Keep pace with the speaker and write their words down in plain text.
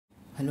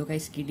Hello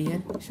guys, Kid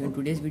here. So in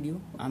today's video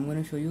I'm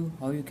gonna show you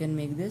how you can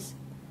make this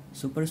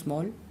super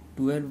small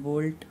 12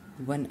 volt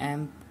 1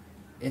 amp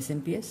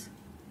SMPS.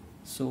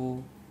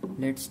 So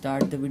let's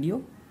start the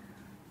video.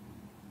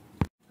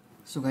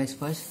 So guys,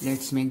 first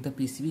let's make the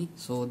PCB.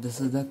 So this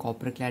is the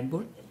copper clad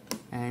board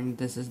and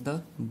this is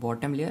the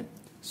bottom layer.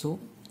 So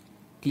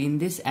clean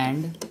this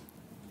and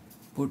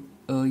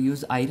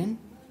use iron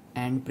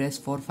and press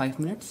for 5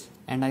 minutes.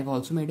 And I've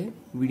also made a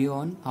video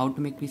on how to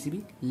make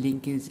PCB.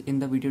 Link is in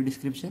the video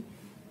description.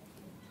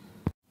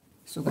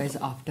 So guys,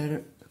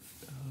 after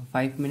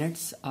 5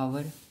 minutes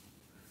our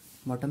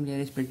bottom layer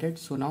is printed.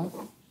 So now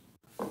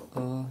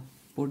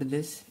put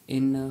this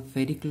in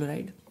ferric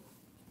chloride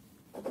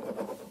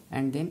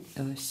and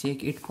then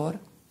shake it for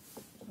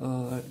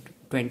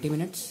 20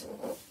 minutes.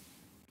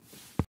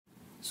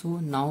 So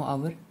now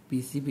our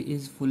PCB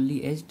is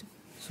fully etched.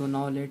 So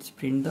now let's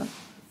print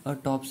the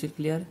top silk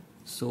layer.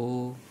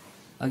 So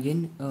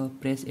again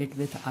press it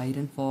with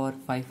iron for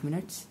 5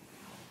 minutes.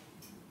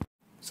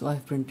 So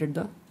I've printed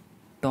the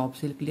top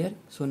silk layer.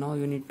 So now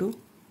you need to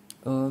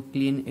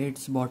clean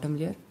its bottom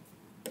layer.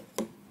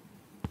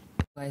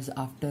 Guys,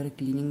 after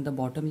cleaning the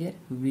bottom layer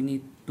we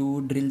need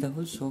to drill the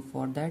hole. So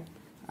for that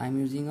I'm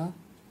using a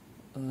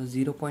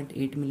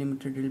 0.8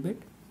 millimeter drill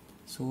bit.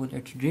 So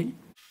let's drill.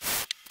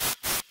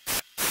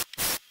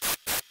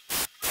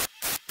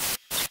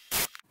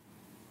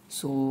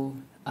 So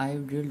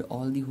I've drilled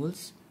all the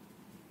holes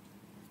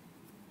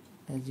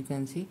as you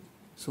can see.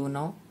 So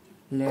now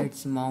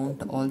let's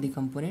mount all the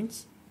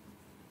components.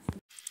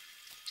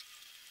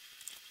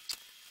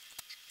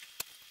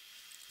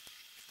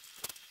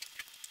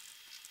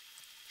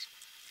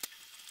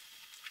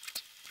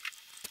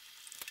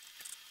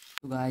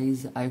 So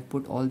guys, I've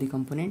put all the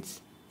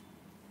components.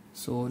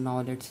 So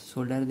now let's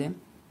solder them.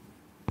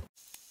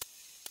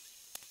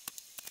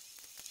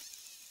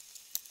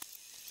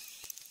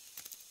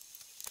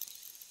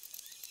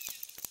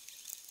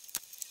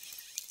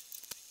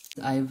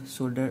 I've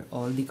soldered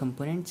all the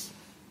components.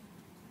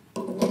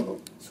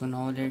 So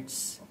now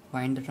let's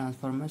find the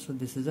transformer. So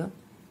this is a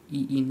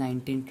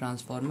EE19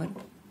 transformer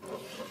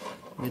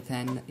with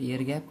an air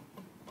gap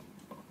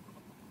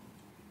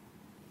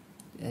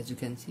as you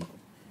can see.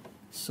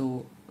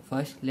 So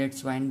first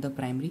let's wind the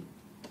primary.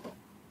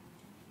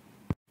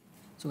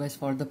 So guys,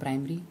 for the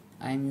primary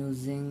I am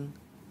using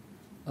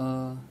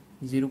a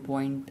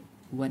 0.1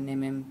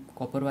 mm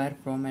copper wire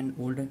from an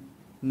old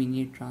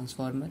mini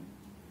transformer.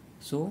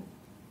 So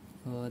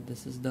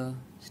this is the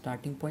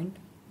starting point.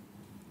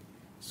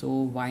 So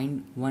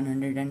wind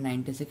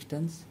 196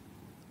 turns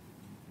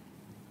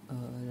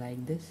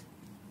like this.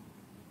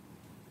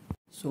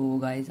 So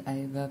guys, I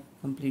have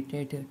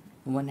completed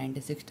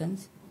 196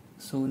 turns.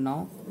 So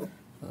now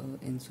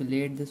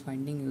insulate this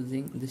winding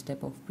using this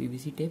type of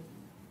PVC tape.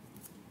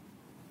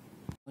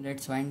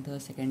 Let's wind the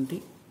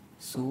secondary.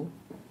 So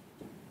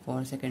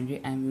for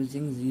secondary I am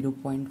using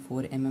 0.4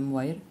 mm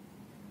wire.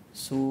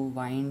 So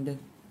wind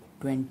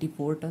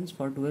 24 turns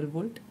for 12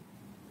 volt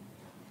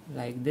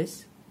like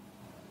this.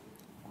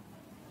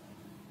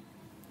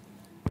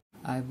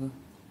 I've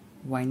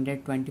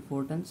winded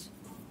 24 turns.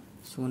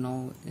 So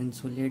now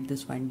insulate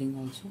this winding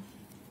also.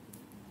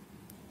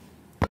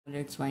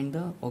 Let's wind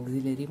the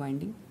auxiliary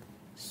winding.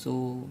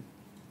 So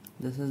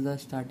this is the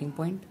starting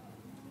point,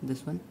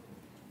 this one.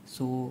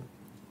 So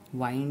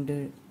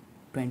wind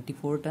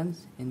 24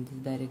 turns in this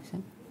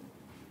direction.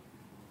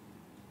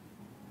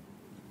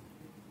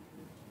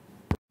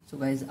 So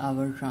guys,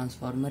 our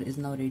transformer is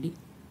now ready.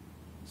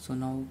 So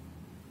now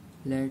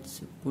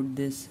let's put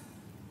this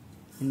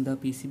in the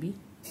PCB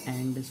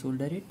and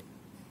solder it.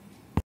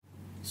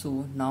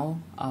 So now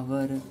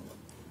our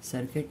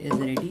circuit is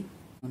ready.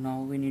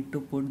 Now we need to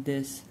put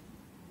this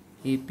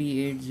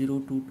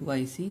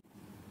AP8022 IC.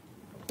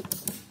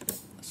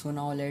 So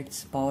now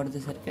let's power the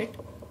circuit.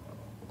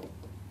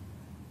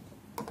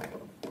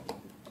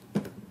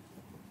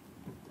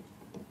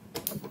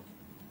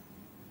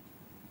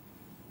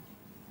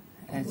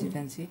 As you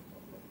can see,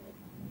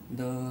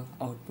 the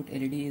output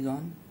LED is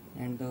on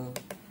and the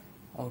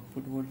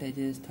output voltage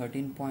is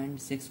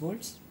 13.6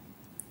 volts.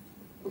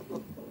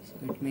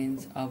 So it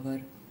means our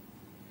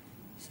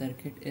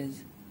circuit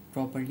is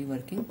properly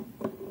working.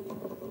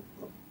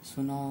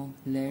 So now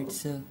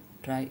let's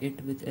try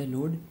it with a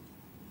load.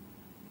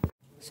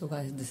 So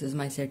guys, this is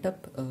my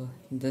setup.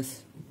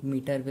 This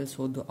meter will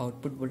show the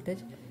output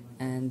voltage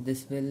and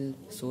this will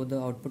show the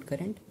output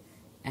current,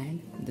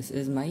 and this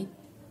is my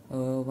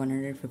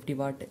 150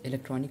 watt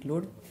electronic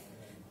load.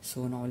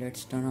 So now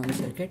let's turn on the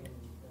circuit.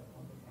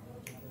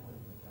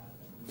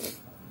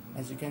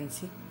 As you can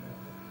see,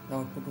 the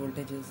output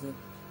voltage is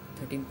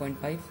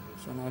 13.5.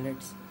 so now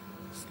let's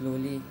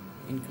slowly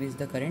increase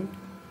the current.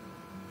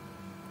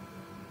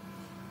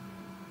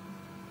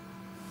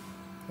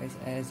 Guys,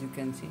 as you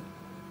can see,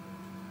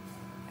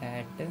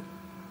 at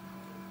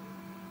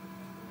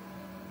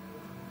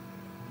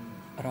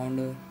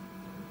around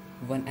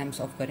 1 amps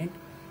of current,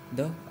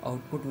 the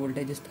output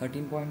voltage is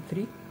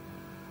 13.3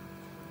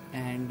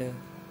 and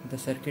the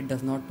circuit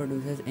does not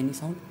produce any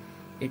sound.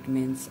 It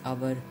means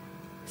our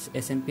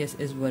SMPS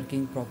is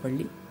working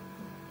properly.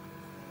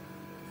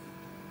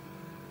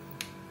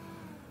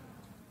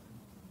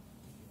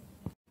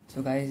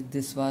 So guys,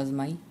 this was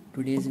my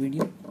today's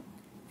video,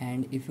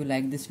 and if you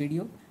like this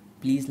video,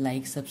 please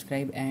like,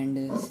 subscribe and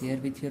share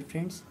with your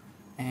friends.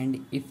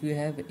 And if you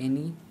have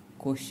any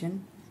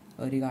question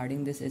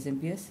regarding this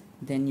SMPS,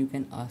 then you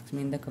can ask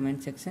me in the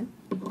comment section.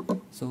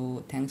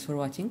 So thanks for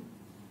watching.